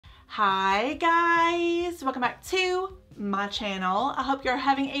Hi guys, welcome back to my channel. I hope you're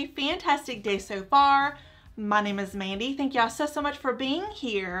having a fantastic day so far. My name is Mandy. Thank y'all so much for being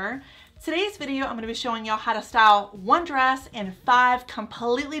here. Today's video, I'm going to be showing y'all how to style one dress in 5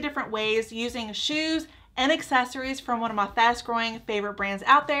 completely different ways using shoes and accessories from one of my fast growing favorite brands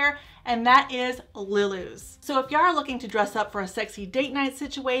out there, and that is Lulus. So if y'all are looking to dress up for a sexy date night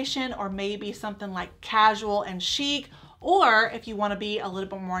situation, or maybe something like casual and chic, or if you want to be a little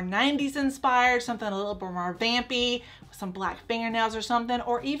bit more 90s inspired, something a little bit more vampy with some black fingernails or something,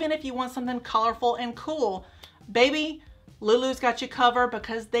 or even if you want something colorful and cool, baby, Lulus got you covered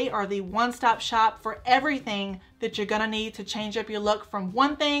because they are the one-stop shop for everything that you're gonna need to change up your look from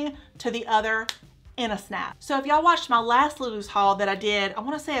one thing to the other in a snap. So if y'all watched my last Lulus haul that I did, I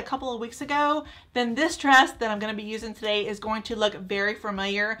want to say a couple of weeks ago, then this dress that I'm going to be using today is going to look very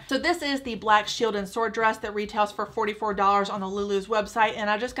familiar. So this is the black shield and sword dress that retails for $44 on the Lulus website. And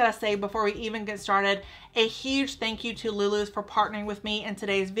I just got to say, before we even get started, a huge thank you to Lulus for partnering with me in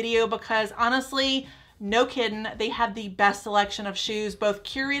today's video, because honestly, no kidding, they have the best selection of shoes, both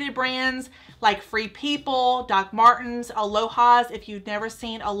curated brands like Free People, Doc Martens, Aloha's. If you've never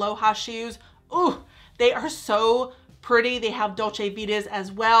seen Aloha shoes, ooh, they are so pretty. They have Dolce Vitas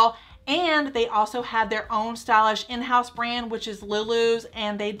as well. And they also have their own stylish in-house brand, which is Lulus,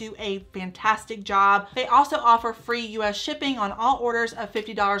 and they do a fantastic job. They also offer free US shipping on all orders of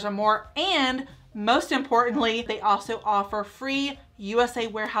 $50 or more. And most importantly, they also offer free USA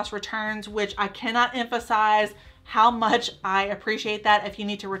warehouse returns, which I cannot emphasize how much I appreciate that. If you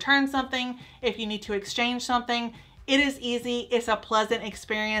need to return something, if you need to exchange something, it is easy, it's a pleasant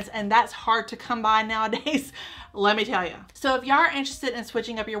experience, and that's hard to come by nowadays, let me tell you. So if y'all are interested in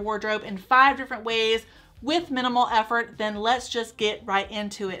switching up your wardrobe in 5 different ways with minimal effort, then let's just get right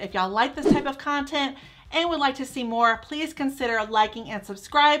into it. If y'all like this type of content and would like to see more, please consider liking and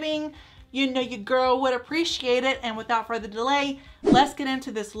subscribing. You know your girl would appreciate it. And without further delay, let's get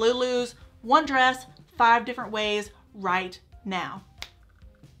into this Lulus one dress, 5 different ways right now.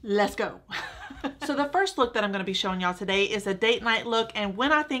 Let's go. So the first look that I'm going to be showing y'all today is a date night look, and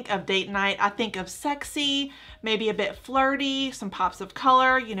when I think of date night, I think of sexy, maybe a bit flirty, some pops of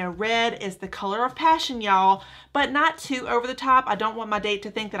color. You know, red is the color of passion, y'all, but not too over the top. I don't want my date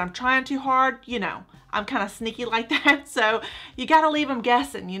to think that I'm trying too hard. You know, I'm kind of sneaky like that, so you got to leave them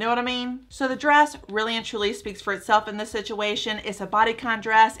guessing, you know what I mean? So the dress really and truly speaks for itself in this situation. It's a bodycon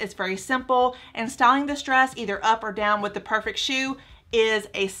dress. It's very simple, and styling this dress either up or down with the perfect shoe is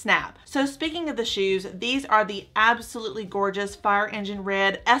a snap. So speaking of the shoes, these are the absolutely gorgeous Fire Engine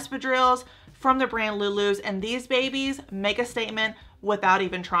Red Espadrilles from the brand Lulus, and these babies make a statement without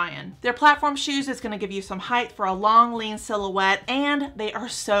even trying. Their platform shoes is going to give you some height for a long, lean silhouette, and they are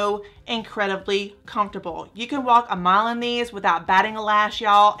so incredibly comfortable. You can walk a mile in these without batting a lash,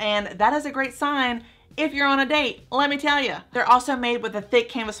 y'all, and that is a great sign if you're on a date, let me tell you. They're also made with a thick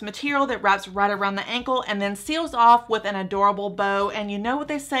canvas material that wraps right around the ankle and then seals off with an adorable bow. And you know what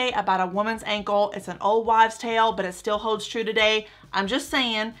they say about a woman's ankle, it's an old wives' tale, but it still holds true today. I'm just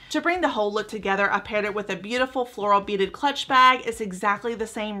saying. To bring the whole look together, I paired it with a beautiful floral beaded clutch bag. It's exactly the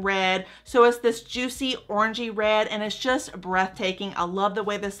same red. So it's this juicy orangey red, and it's just breathtaking. I love the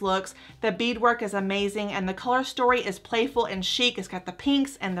way this looks. The beadwork is amazing, and the color story is playful and chic. It's got the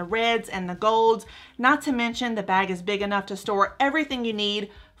pinks and the reds and the golds. Not to mention the bag is big enough to store everything you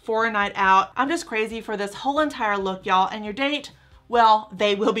need for a night out. I'm just crazy for this whole entire look, y'all, and your date, well,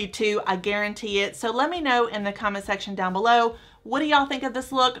 they will be too, I guarantee it. So let me know in the comment section down below, what do y'all think of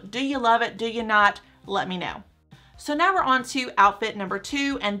this look? Do you love it? Do you not? Let me know. So now we're on to outfit number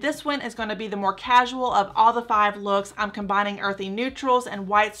 2, and this one is going to be the more casual of all the 5 looks. I'm combining earthy neutrals and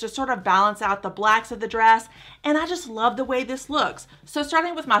whites to sort of balance out the blacks of the dress, and I just love the way this looks. So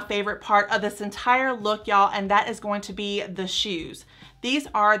starting with my favorite part of this entire look, y'all, and that is going to be the shoes. These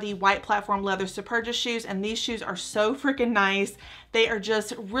are the white platform leather Superga shoes, and these shoes are so freaking nice. They are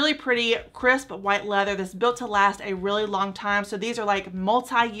just really pretty, crisp white leather that's built to last a really long time. So these are like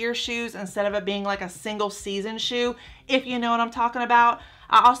multi-year shoes instead of it being like a single season shoe, if you know what I'm talking about.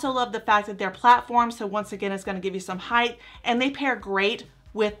 I also love the fact that they're platform, so once again, it's going to give you some height, and they pair great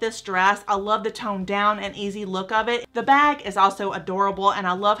with this dress. I love the toned down and easy look of it. The bag is also adorable, and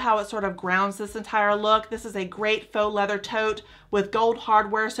I love how it sort of grounds this entire look. This is a great faux leather tote with gold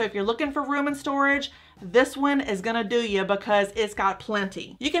hardware, so if you're looking for room and storage, this one is gonna do you because it's got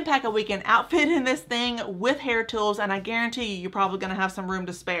plenty. You can pack a weekend outfit in this thing with hair tools, and I guarantee you, you're probably gonna have some room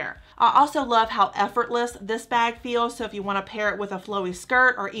to spare. I also love how effortless this bag feels, so if you wanna pair it with a flowy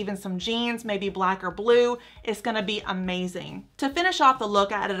skirt or even some jeans, maybe black or blue, it's gonna be amazing. To finish off the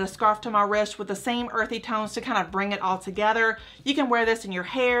look, I added a scarf to my wrist with the same earthy tones to kind of bring it all together. You can wear this in your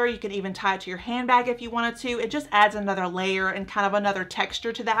hair, you can even tie it to your handbag if you wanted to. It just adds another layer and kind of another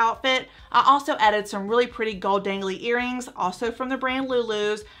texture to the outfit. I also added some really pretty gold dangly earrings, also from the brand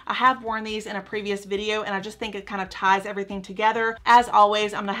Lulus. I have worn these in a previous video and I just think it kind of ties everything together. As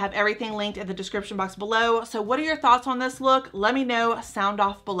always, I'm gonna have everything linked in the description box below. So what are your thoughts on this look? Let me know, sound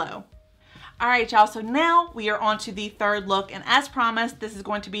off below. All right, y'all, so now we are on to the third look, and as promised, this is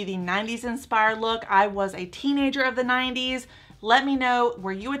going to be the 90s inspired look. I was a teenager of the 90s. Let me know,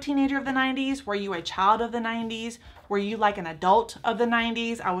 were you a teenager of the 90s? Were you a child of the 90s? Were you like an adult of the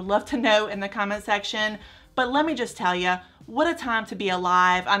 90s? I would love to know in the comment section. But let me just tell you, what a time to be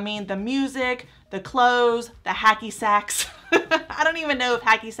alive. I mean, the music, the clothes, the hacky sacks. I don't even know if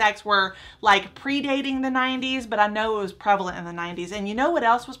hacky sacks were like predating the 90s, but I know it was prevalent in the 90s. And you know what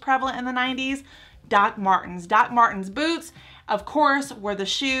else was prevalent in the 90s? Doc Martens. Doc Martens boots, of course, were the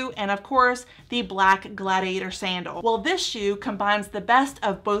shoe, and of course, the black gladiator sandal. Well, this shoe combines the best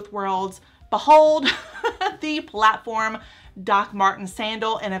of both worlds. Behold, the platform Doc Martens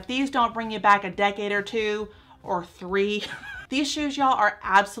sandal. And if these don't bring you back a decade or two or three, these shoes, y'all, are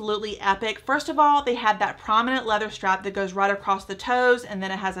absolutely epic. First of all, they have that prominent leather strap that goes right across the toes, and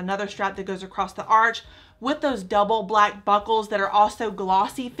then it has another strap that goes across the arch with those double black buckles that are also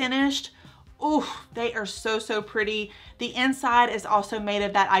glossy finished. Ooh, they are so, so pretty. The inside is also made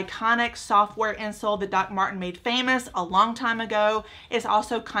of that iconic software insole that Doc Marten made famous a long time ago. It's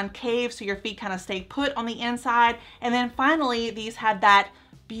also concave, so your feet kind of stay put on the inside. And then finally, these have that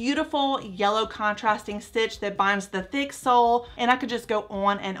beautiful yellow contrasting stitch that binds the thick sole, and I could just go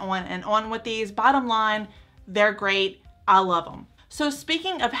on and on and on with these. Bottom line, they're great. I love them. So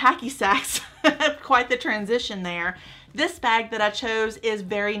speaking of hacky sacks, quite the transition there. This bag that I chose is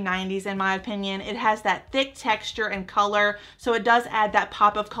very 90s in my opinion. It has that thick texture and color, so it does add that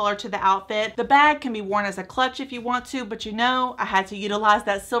pop of color to the outfit. The bag can be worn as a clutch if you want to, but you know, I had to utilize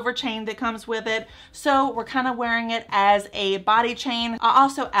that silver chain that comes with it. So we're kind of wearing it as a body chain. I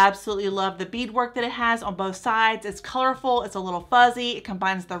also absolutely love the beadwork that it has on both sides. It's colorful, it's a little fuzzy, it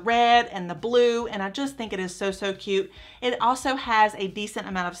combines the red and the blue, and I just think it is so, so cute. It also has a decent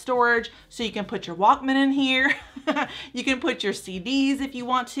amount of storage, so you can put your Walkman in here. You can put your CDs if you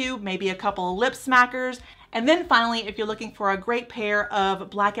want to, maybe a couple of lip smackers. And then finally, if you're looking for a great pair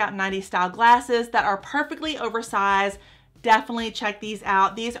of blackout 90s style glasses that are perfectly oversized, definitely check these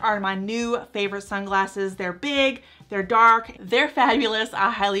out. These are my new favorite sunglasses. They're big, they're dark, they're fabulous.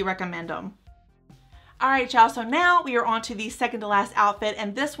 I highly recommend them. All right, y'all, so now we are on to the second to last outfit,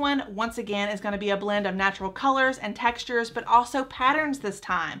 and this one, once again, is gonna be a blend of natural colors and textures, but also patterns this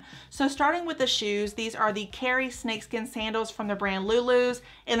time. So starting with the shoes, these are the Carry snakeskin sandals from the brand Lulus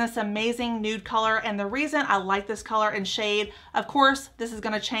in this amazing nude color, and the reason I like this color and shade, of course, this is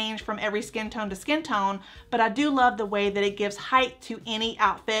gonna change from every skin tone to skin tone, but I do love the way that it gives height to any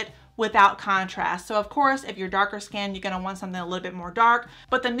outfit without contrast. So of course, if you're darker skinned, you're gonna want something a little bit more dark,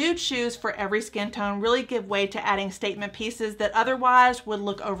 but the nude shoes for every skin tone really give way to adding statement pieces that otherwise would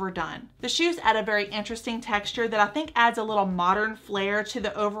look overdone. The shoes add a very interesting texture that I think adds a little modern flair to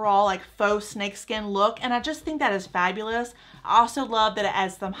the overall like faux snakeskin look, and I just think that is fabulous. I also love that it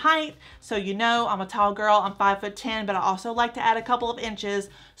adds some height. So you know, I'm a tall girl, I'm 5'10", but I also like to add a couple of inches.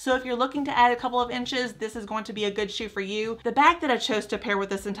 So if you're looking to add a couple of inches, this is going to be a good shoe for you. The bag that I chose to pair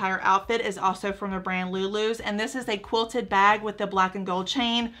with this entire outfit is also from the brand Lulus, and this is a quilted bag with the black and gold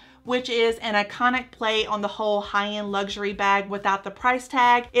chain, which is an iconic play on the whole high-end luxury bag without the price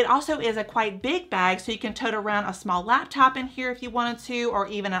tag. It also is a quite big bag, so you can tote around a small laptop in here if you wanted to, or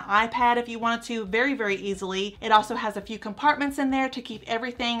even an iPad if you wanted to, very, very easily. It also has a few compartments in there to keep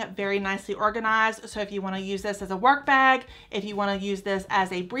everything very nicely organized. So if you want to use this as a work bag, if you want to use this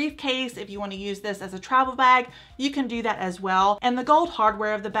as a briefcase, if you want to use this as a travel bag, you can do that as well. And the gold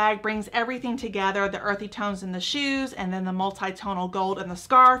hardware of the bag brings everything together, the earthy tones in the shoes, and then the multi-tonal gold in the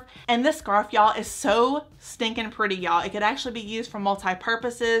scarf. And this scarf, y'all, is so stinking pretty, y'all. It could actually be used for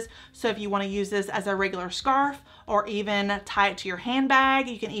multi-purposes. So if you want to use this as a regular scarf or even tie it to your handbag,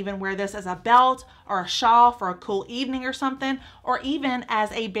 you can even wear this as a belt or a shawl for a cool evening or something, or even as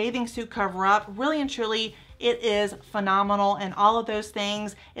a bathing suit cover up. Really and truly, it is phenomenal in all of those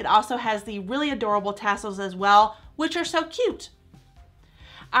things. It also has the really adorable tassels as well, which are so cute.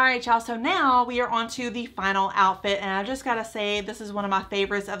 All right, y'all, so now we are on to the final outfit, and I just gotta say, this is one of my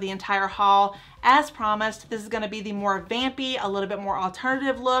favorites of the entire haul. As promised, this is going to be the more vampy, a little bit more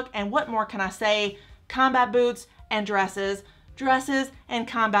alternative look. And what more can I say? Combat boots and dresses. Dresses and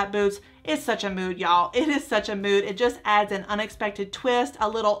combat boots. It's such a mood, y'all. It is such a mood. It just adds an unexpected twist, a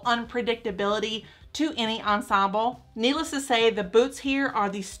little unpredictability to any ensemble. Needless to say, the boots here are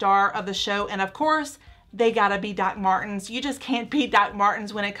the star of the show, and of course, they gotta be Doc Martens. You just can't beat Doc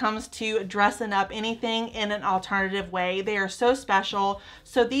Martens when it comes to dressing up anything in an alternative way. They are so special.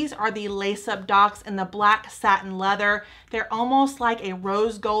 So these are the lace-up Docs in the black satin leather. They're almost like a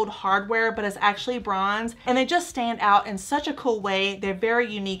rose gold hardware, but it's actually bronze, and they just stand out in such a cool way. They're very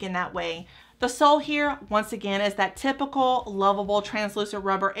unique in that way. The sole here, once again, is that typical lovable translucent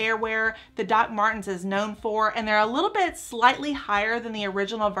rubber airwear that Doc Martens is known for, and they're a little bit slightly higher than the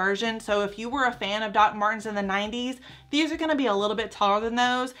original version. So if you were a fan of Doc Martens in the 90s, these are going to be a little bit taller than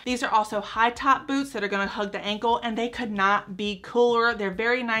those. These are also high top boots that are going to hug the ankle, and they could not be cooler. They're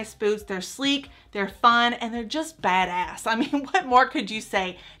very nice boots. They're sleek, they're fun, and they're just badass. I mean, what more could you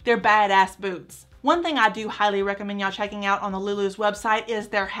say? They're badass boots. One thing I do highly recommend y'all checking out on the Lulus website is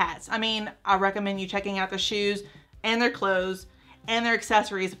their hats. I mean, I recommend you checking out their shoes and their clothes and their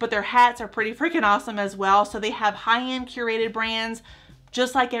accessories, but their hats are pretty freaking awesome as well. So they have high-end curated brands,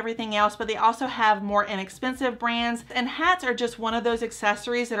 just like everything else, but they also have more inexpensive brands. And hats are just one of those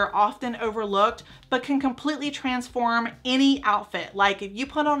accessories that are often overlooked, but can completely transform any outfit. Like if you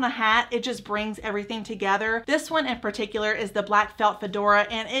put on a hat, it just brings everything together. This one in particular is the black felt fedora,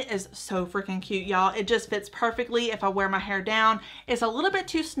 and it is so freaking cute, y'all. It just fits perfectly if I wear my hair down. It's a little bit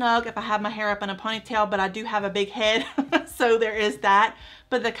too snug if I have my hair up in a ponytail, but I do have a big head, so there is that.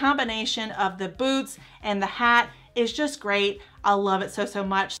 But the combination of the boots and the hat is just great. I love it so, so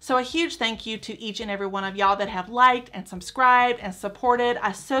much. So a huge thank you to each and every one of y'all that have liked and subscribed and supported.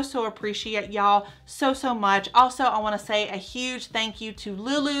 I so, so appreciate y'all so, so much. Also, I want to say a huge thank you to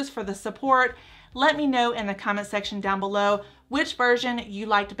Lulus for the support. Let me know in the comment section down below which version you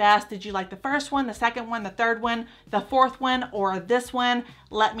liked best. Did you like the first one, the second one, the third one, the fourth one, or this one?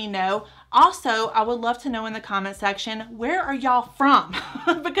 Let me know. Also, I would love to know in the comment section, where are y'all from?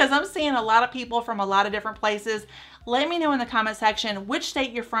 Because I'm seeing a lot of people from a lot of different places. Let me know in the comment section which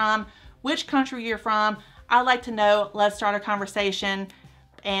state you're from, which country you're from. I'd like to know. Let's start a conversation.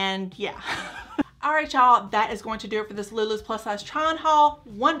 And yeah. All right, y'all, that is going to do it for this Lulus plus size try-on haul.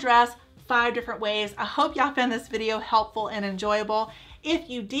 One dress, 5 different ways. I hope y'all found this video helpful and enjoyable. If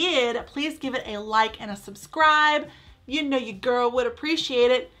you did, please give it a like and a subscribe. You know your girl would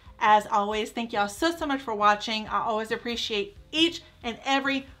appreciate it. As always, thank y'all so, so much for watching. I always appreciate each and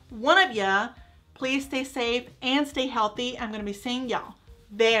every one of ya. Please stay safe and stay healthy. I'm going to be seeing y'all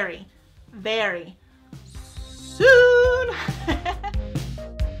very, very soon.